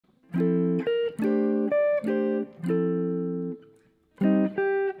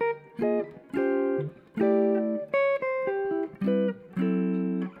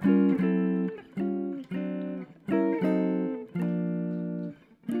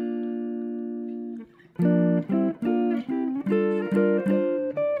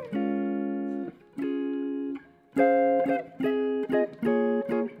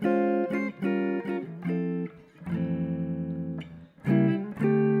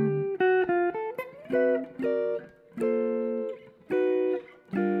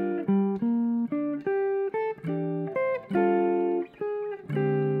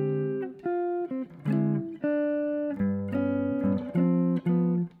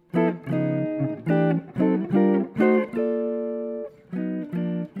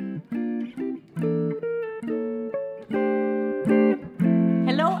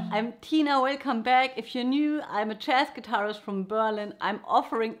Tina, welcome back. If you're new, I'm a jazz guitarist from Berlin. I'm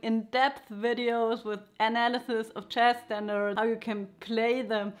offering in-depth videos with analysis of jazz standards, how you can play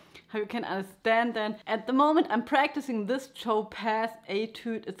them, how you can understand them. At the moment, I'm practicing this Chopin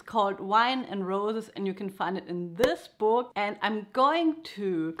etude. It's called Wine and Roses, and you can find it in this book. And I'm going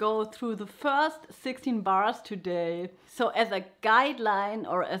to go through the first 16 bars today. So as a guideline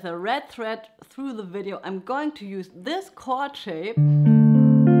or as a red thread through the video, I'm going to use this chord shape,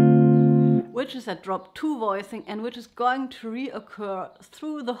 which is a drop 2 voicing and which is going to reoccur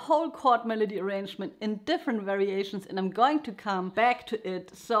through the whole chord melody arrangement in different variations, and I'm going to come back to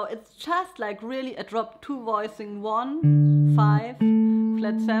it. So it's just like really a drop 2 voicing, 1, 5,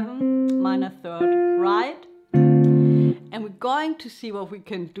 flat 7, minor third, right? And we're going to see what we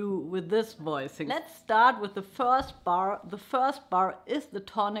can do with this voicing. Let's start with the first bar. The first bar is the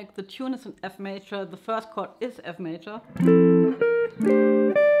tonic, the tune is in F major, the first chord is F major.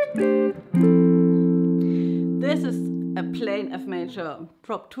 This is a plain F major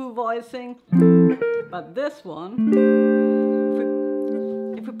drop 2 voicing, but this one,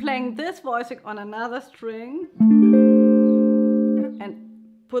 if we're playing this voicing on another string and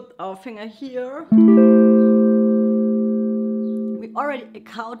put our finger here, we already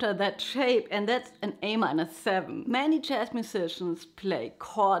encounter that shape, and that's an A-7. Many jazz musicians play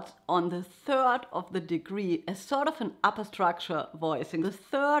chords on the third of the degree as sort of an upper structure voicing. The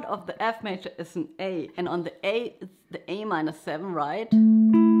third of the F major is an A, and on the A it's the A-7, right?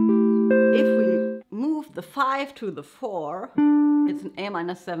 If we move the 5 to the 4, it's an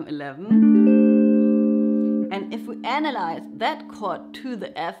A-7 11. And if we analyze that chord to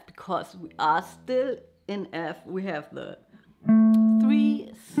the F, because we are still in F, we have the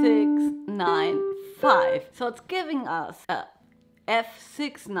 3, 6, 9, 5. So it's giving us a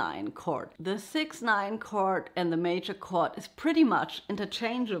F6-9 chord. The 6-9 chord and the major chord is pretty much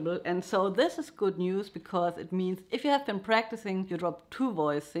interchangeable, and so this is good news because it means if you have been practicing your drop 2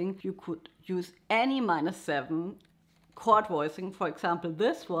 voicing, you could use any -7 chord voicing, for example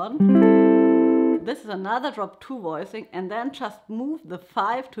this one. This is another drop 2 voicing, and then just move the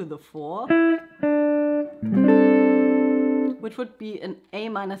 5 to the 4. Which would be an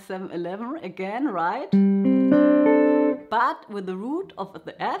A-7 11 again, right? But with the root of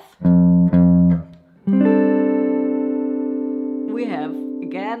the F, we have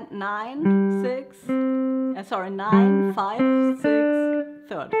again 9, 5, 6,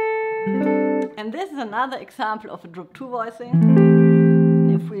 third. And this is another example of a drop 2 voicing.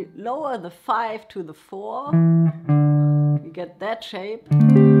 And if we lower the 5 to the 4, we get that shape.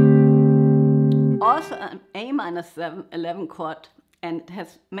 Also an A-7 11 chord, and it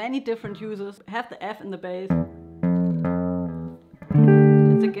has many different uses. Have the F in the bass.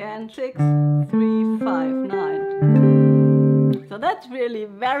 It's again 6, 3, 5, 9. So that's really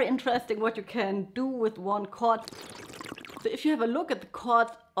very interesting what you can do with one chord. So if you have a look at the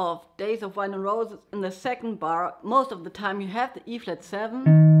chords of Days of Wine and Roses in the second bar, most of the time you have the E flat 7.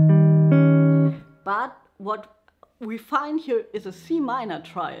 But what we find here is a C minor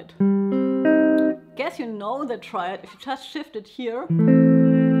triad. Guess you know the triad. If you just shift it here,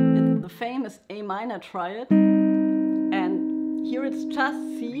 it's the famous A minor triad, and here it's just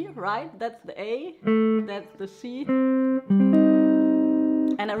C, right? That's the A, that's the C,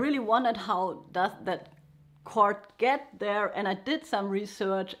 and I really wondered how does that chord get there, and I did some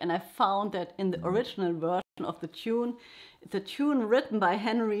research and I found that in the original version of the tune, it's a tune written by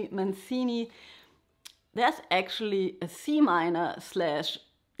Henry Mancini, there's actually a C minor /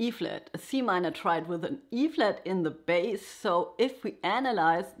 E flat, a C minor triad with an E flat in the bass. So if we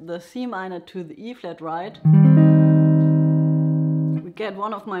analyze the C minor to the E flat, right, we get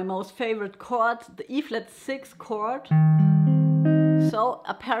one of my most favorite chords, the E flat 6 chord. So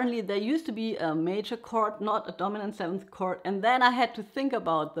apparently there used to be a major chord, not a dominant 7th chord, and then I had to think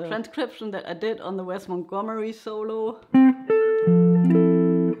about the transcription that I did on the Wes Montgomery solo.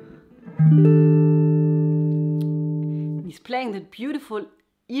 He's playing that beautiful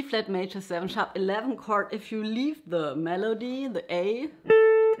E flat major 7 sharp 11 chord. If you leave the melody, the A,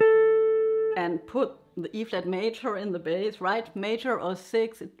 and put the E flat major in the bass, right? Major or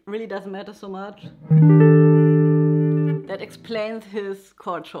 6, it really doesn't matter so much. That explains his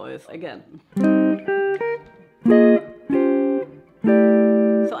chord choice again.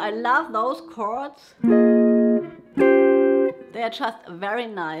 So I love those chords. They are just a very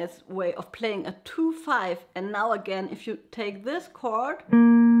nice way of playing a 2-5. And now again, if you take this chord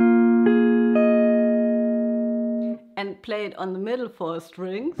and play it on the middle 4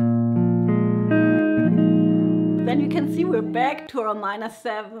 strings, then you can see we're back to our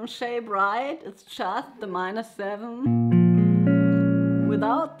 -7 shape, right? It's just the -7 with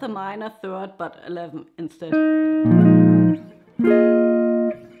without the minor third, but 11 instead.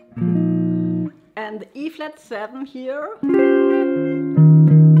 And the E flat 7 here,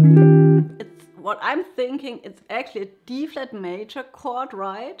 it's what I'm thinking, it's actually a D flat major chord,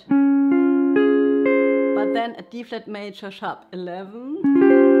 right? But then a D flat major sharp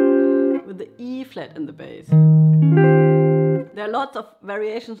 11 with the E flat in the bass. There are lots of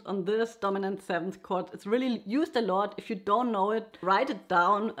variations on this dominant 7th chord. It's really used a lot. If you don't know it, write it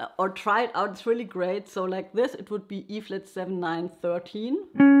down or try it out. It's really great. So like this, it would be E flat 7, 9, 13.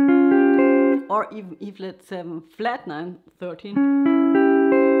 Or even E flat 7, flat 9,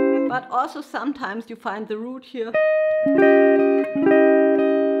 13. But also sometimes you find the root here.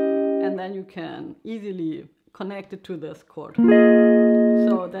 And then you can easily connect it to this chord.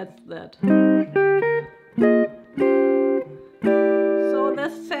 So that's that. So the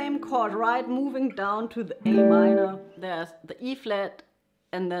same chord, right? Moving down to the A minor. There's the E flat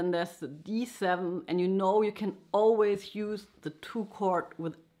and then there's the D7. And you know you can always use the 2 chord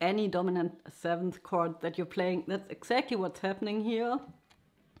with any dominant 7th chord that you're playing. That's exactly what's happening here.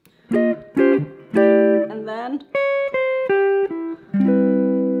 And then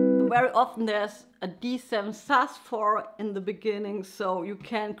very often there's a D7 sus4 in the beginning, so you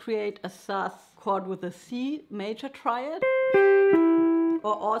can create a sus chord with a C major triad,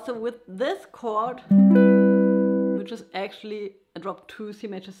 or also with this chord, which is actually a drop 2 C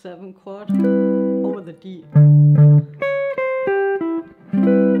major 7 chord over the D.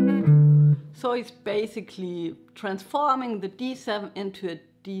 So he's basically transforming the D7 into a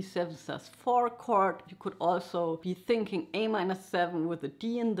D7 sus4 chord. You could also be thinking A-7 with a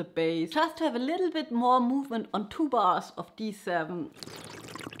D in the bass, just to have a little bit more movement on 2 bars of D7.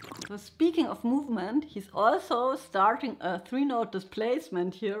 So speaking of movement, he's also starting a 3-note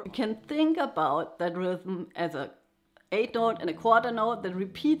displacement here. You can think about that rhythm as a 8-note and a quarter note that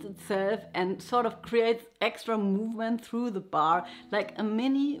repeats itself and sort of creates extra movement through the bar, like a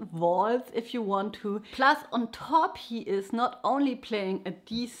mini waltz if you want to. Plus on top he is not only playing a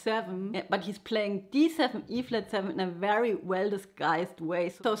D7, but he's playing D7, E flat 7 in a very well disguised way.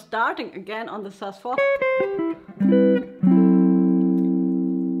 So starting again on the sus4.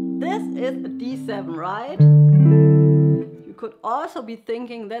 This is a D7, right? You could also be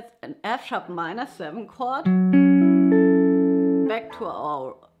thinking that's an F sharp minor 7 chord. Back to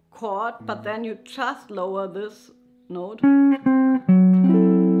our chord, but then you just lower this note,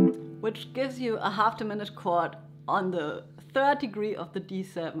 which gives you a half diminished chord on the 3rd degree of the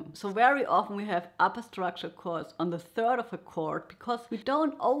D7. So very often we have upper structure chords on the 3rd of a chord because we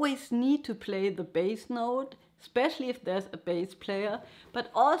don't always need to play the bass note, especially if there's a bass player,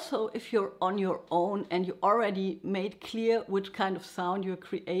 but also if you're on your own and you already made clear which kind of sound you're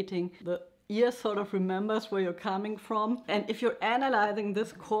creating. The ear sort of remembers where you're coming from. And if you're analyzing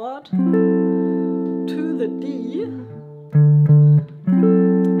this chord to the D,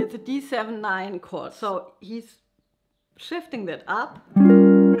 it's a D7-9 chord. So he's shifting that up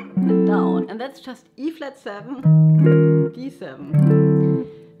and down. And that's just E flat 7,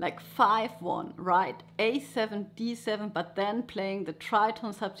 D7. Like 5-1, right? A7, D7, but then playing the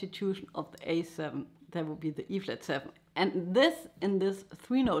tritone substitution of the A7. That would be the E flat 7. And this in this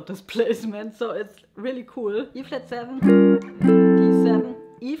 3-note displacement, so it's really cool. E flat 7, D7,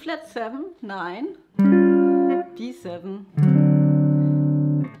 E flat 7, 9, D7.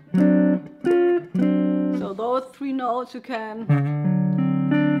 So those 3 notes you can,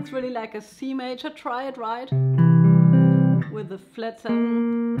 it's really like a C major triad, right? With the flat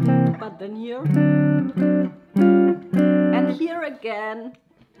 7, but then here. And here again,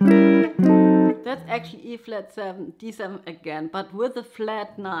 that's actually E flat 7, D7 again, but with a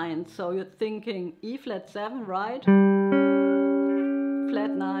flat 9. So you're thinking E flat 7, right? Flat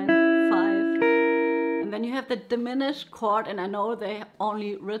 9, 5. And then you have the diminished chord, and I know they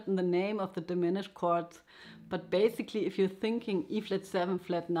only written the name of the diminished chords, but basically if you're thinking E flat 7,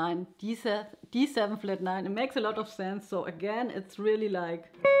 flat 9, D7, flat 9, it makes a lot of sense. So again, it's really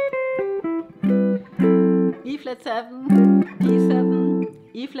like E flat 7, D7,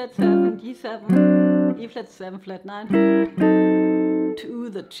 E flat 7, D7, E flat 7, flat 9 to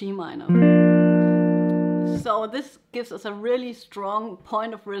the G minor. So this gives us a really strong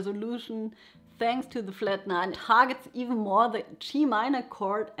point of resolution thanks to the flat 9. It targets even more the G minor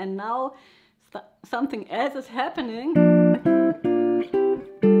chord, and now something else is happening.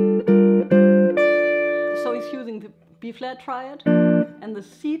 So he's using the B flat triad and the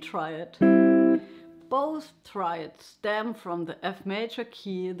C triad. Both triads stem from the F major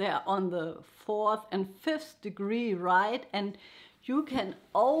key. They are on the 4th and 5th degree, right? And you can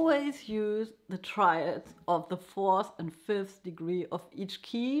always use the triads of the 4th and 5th degree of each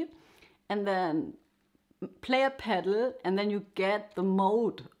key and then play a pedal, and then you get the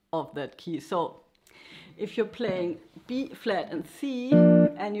mode of that key. So if you're playing B flat and C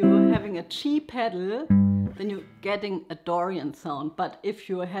and you're having a G pedal, then you're getting a Dorian sound. But if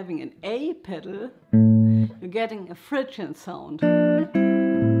you're having an A pedal, you're getting a Phrygian sound.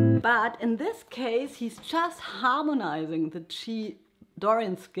 But in this case, he's just harmonizing the G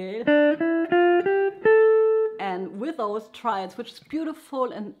Dorian scale and with those triads, which is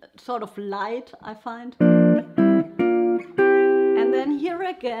beautiful and sort of light, I find. And then here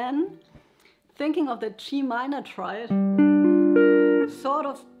again, thinking of the G minor triad, sort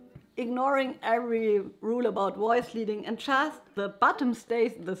of ignoring every rule about voice leading, and just the bottom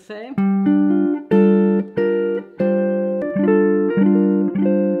stays the same.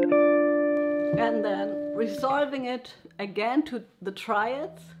 And then resolving it again to the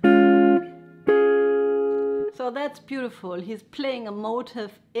triads. So that's beautiful. He's playing a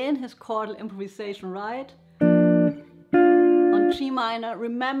motive in his chordal improvisation, right? On G minor,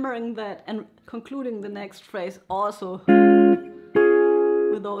 remembering that and concluding the next phrase also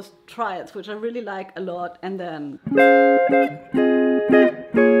with those triads, which I really like a lot. And then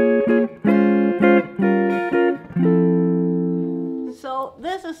so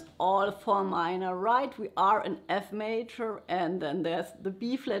this is all for minor, right? We are in F major, and then there's the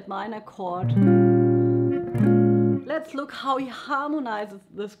B flat minor chord. Let's look how he harmonizes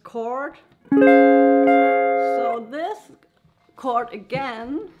this chord. So this chord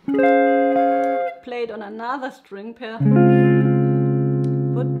again, played on another string pair,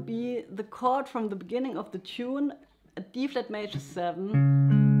 would be the chord from the beginning of the tune, a D flat major 7.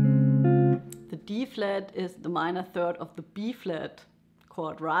 The D flat is the minor third of the B flat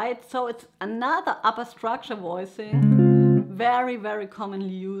chord, right? So it's another upper structure voicing, very, very commonly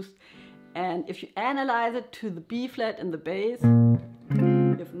used. And if you analyze it to the B flat in the bass, you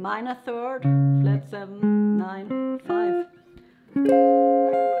have minor third, flat 7, 9, 5.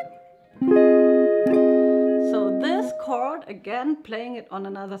 So this chord, again playing it on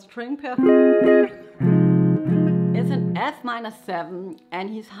another string pair, is an F minor 7, and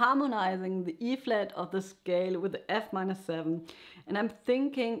he's harmonizing the E flat of the scale with the F minor 7. And I'm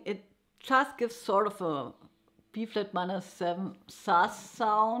thinking it just gives sort of a B flat minor 7 sus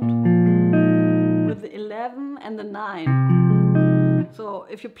sound with the 11 and the 9. So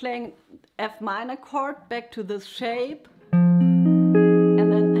if you're playing F minor chord back to this shape and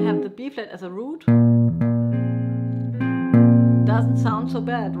then have the B flat as a root, doesn't sound so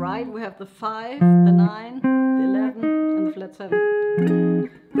bad, right? We have the 5, the 9, the 11 and the flat 7.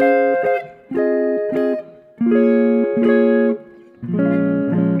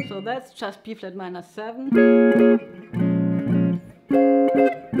 So that's just B flat minor 7.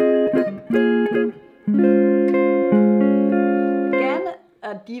 Again,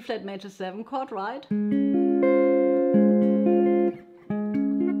 a D flat major 7 chord, right?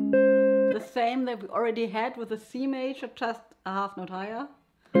 The same that we already had with the C major, just a half note higher.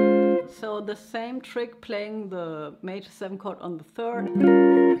 So the same trick, playing the major 7 chord on the third.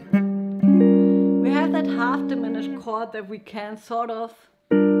 We have that half diminished chord that we can sort of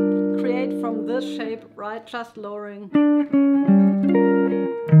create from this shape, right? Just lowering.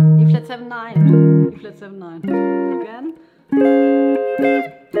 E flat 7 9, E flat 7 9. Again.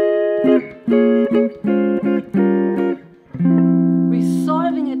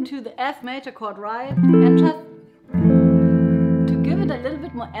 Resolving it to the F major chord, right? And just to give it a little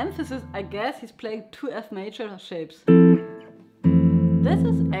bit more emphasis, I guess he's playing 2 F major shapes. This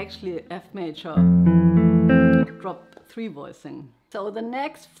is actually F major drop 3 voicing. So the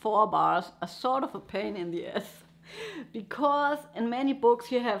next 4 bars are sort of a pain in the ass, because in many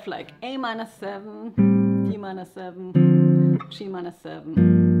books you have like A minor 7, D minor 7, G minor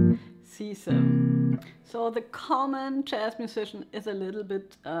 7, C7. So the common jazz musician is a little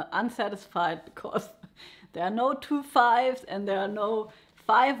bit unsatisfied, because there are no 2 5s and there are no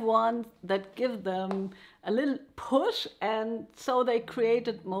 5 1s that give them a little push, and so they create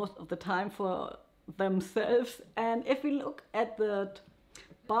it most of the time for themselves. And if we look at the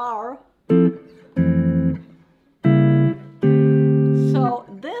bar, so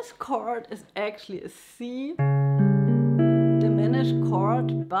this chord is actually a C diminished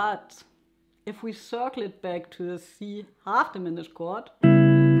chord, but if we circle it back to the C half diminished chord,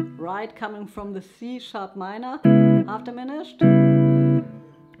 right, coming from the C sharp minor half diminished,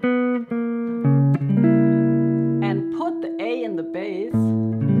 and put the A in the bass,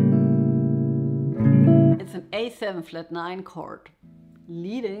 it's an A7 flat 9 chord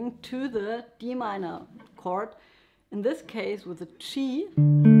leading to the D minor chord, in this case with the G,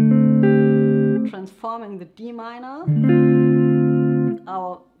 transforming the D minor,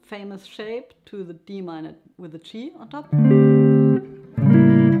 our famous shape, to the D minor with the G on top.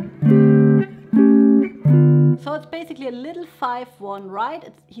 So it's basically a little 5-1,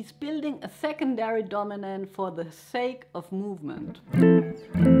 right? He's building a secondary dominant for the sake of movement.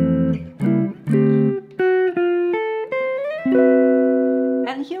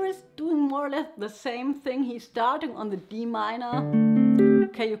 And here is doing more or less the same thing. He's starting on the D minor.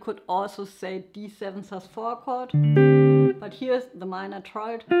 Okay, you could also say D7 sus4 chord, but here's the minor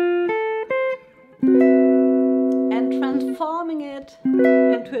chord. And transforming it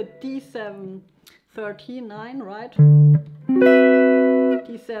into a D7 13, 9, right?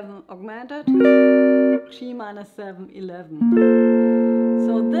 D7 augmented, G minus 7, 11.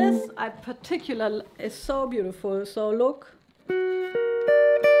 So this I particularly is so beautiful. So look.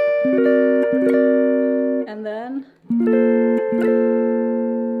 And then,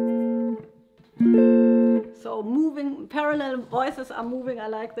 so moving, parallel voices are moving, I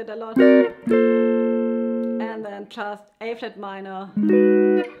like that a lot. And then just A flat minor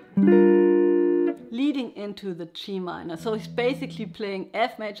leading into the G minor. So he's basically playing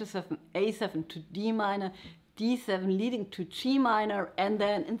Fmaj7 A7 to D minor, D7 leading to G minor, and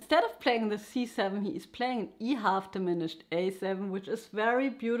then instead of playing the C7, he is playing an E half diminished A7, which is very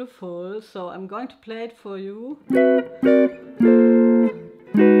beautiful. So I'm going to play it for you.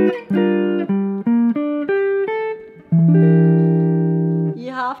 E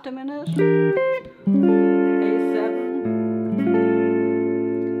half diminished,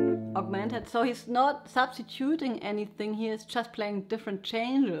 A7, augmented. So he's not substituting anything, he is just playing different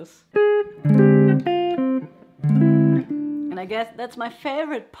changes. And I guess that's my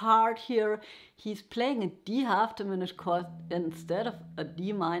favorite part here. He's playing a D half diminished chord instead of a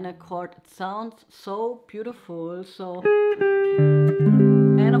D minor chord. It sounds so beautiful. So,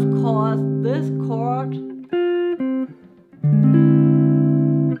 and of course this chord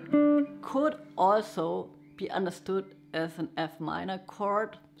could also be understood as an F minor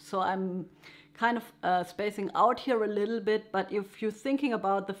chord. So I'm kind of spacing out here a little bit, but if you're thinking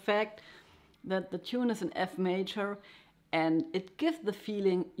about the fact that the tune is in F major, and it gives the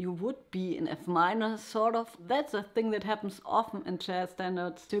feeling you would be in F minor, sort of. That's a thing that happens often in jazz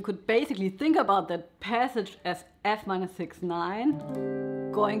standards. So you could basically think about that passage as F minor 6,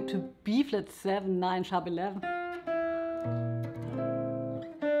 9, going to B flat 7, 9, sharp 11.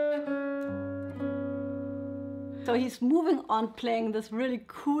 So he's moving on playing this really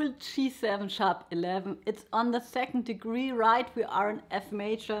cool G7 sharp 11. It's on the 2nd degree, right? We are in F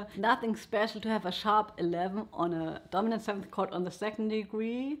major. Nothing special to have a sharp 11 on a dominant 7th chord on the 2nd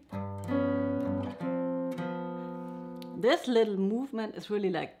degree. This little movement is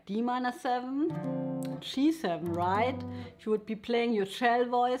really like D minor 7, G7, right? You would be playing your shell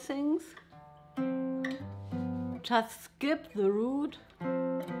voicings. Just skip the root.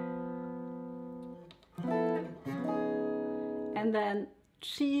 And then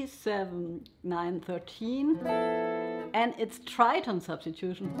G7, 9, 13, and it's tritone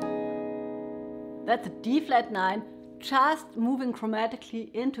substitution. That's a D flat 9, just moving chromatically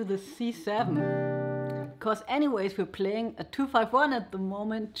into the C7. Because anyways, we're playing a 2-5-1 at the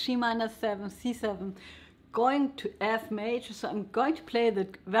moment, G minor 7, C7, going to F major. So I'm going to play the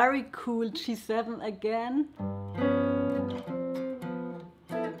very cool G7 again.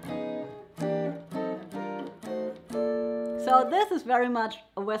 So this is very much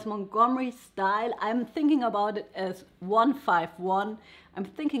a Wes Montgomery style. I'm thinking about it as 1-5-1. I'm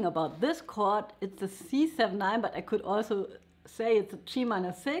thinking about this chord. It's a C7, 9, but I could also say it's a G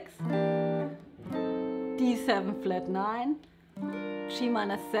minor 6, D7 flat 9, G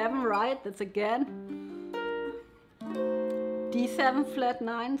minor 7, right? That's again D7 flat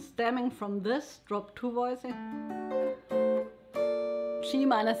 9, stemming from this drop 2 voicing, G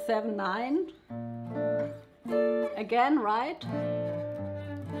minor 7, 9. Again, right?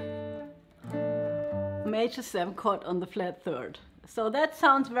 Major 7 chord on the flat 3rd. So that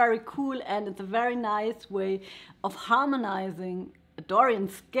sounds very cool, and it's a very nice way of harmonizing a Dorian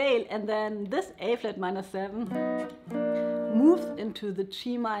scale. And then this A flat minor 7 moves into the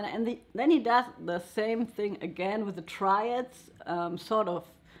G minor, and then he does the same thing again with the triads, sort of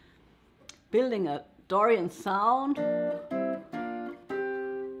building a Dorian sound.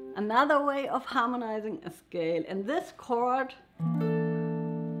 Another way of harmonizing a scale, and this chord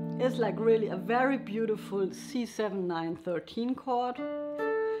is like really a very beautiful C7, 9, 13 chord.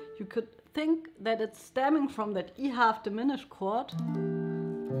 You could think that it's stemming from that E half diminished chord,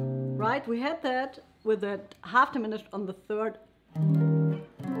 right? We had that with that half diminished on the 3rd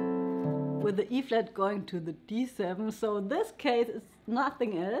with the E flat going to the D7. So in this case it's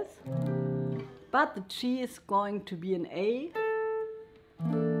nothing else, but the G is going to be an A.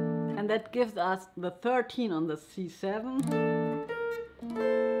 And that gives us the 13 on the C7.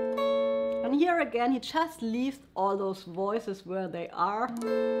 And here again, he just leaves all those voices where they are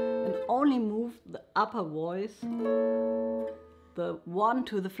and only moves the upper voice, the 1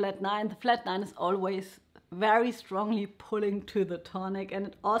 to the flat 9. The flat 9 is always very strongly pulling to the tonic, and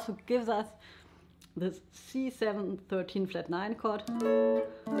it also gives us this C7 13 flat 9 chord.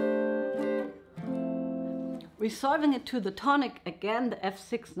 Resolving it to the tonic again, the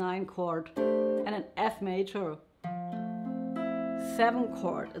F6 9 chord and an F major 7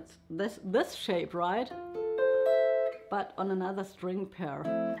 chord. It's this shape, right? But on another string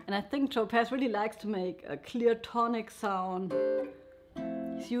pair. And I think Joe Pass really likes to make a clear tonic sound.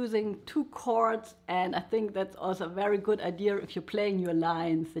 He's using 2 chords, and I think that's also a very good idea if you're playing your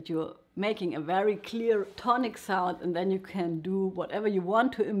lines, that you're making a very clear tonic sound, and then you can do whatever you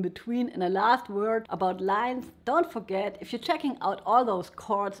want to in between. And a last word about lines, don't forget, if you're checking out all those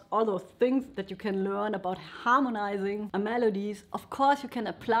chords, all those things that you can learn about harmonizing melodies, of course you can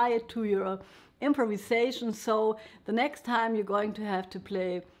apply it to your improvisation. So the next time you're going to have to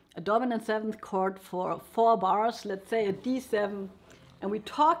play a dominant 7th chord for 4 bars, let's say a D7, and we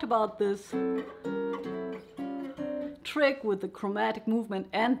talked about this trick with the chromatic movement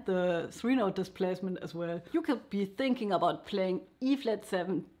and the 3-note displacement as well. You could be thinking about playing E flat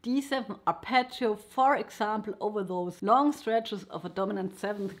 7, D7 arpeggio, for example, over those long stretches of a dominant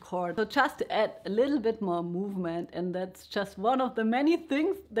 7th chord. So just to add a little bit more movement, and that's just one of the many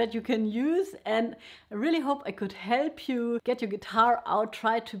things that you can use. And I really hope I could help you get your guitar out,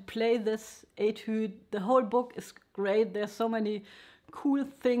 try to play this etude. The whole book is great. There's so many cool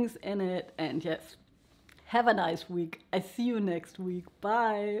things in it, and yes, have a nice week. I see you next week.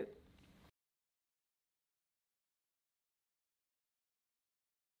 Bye.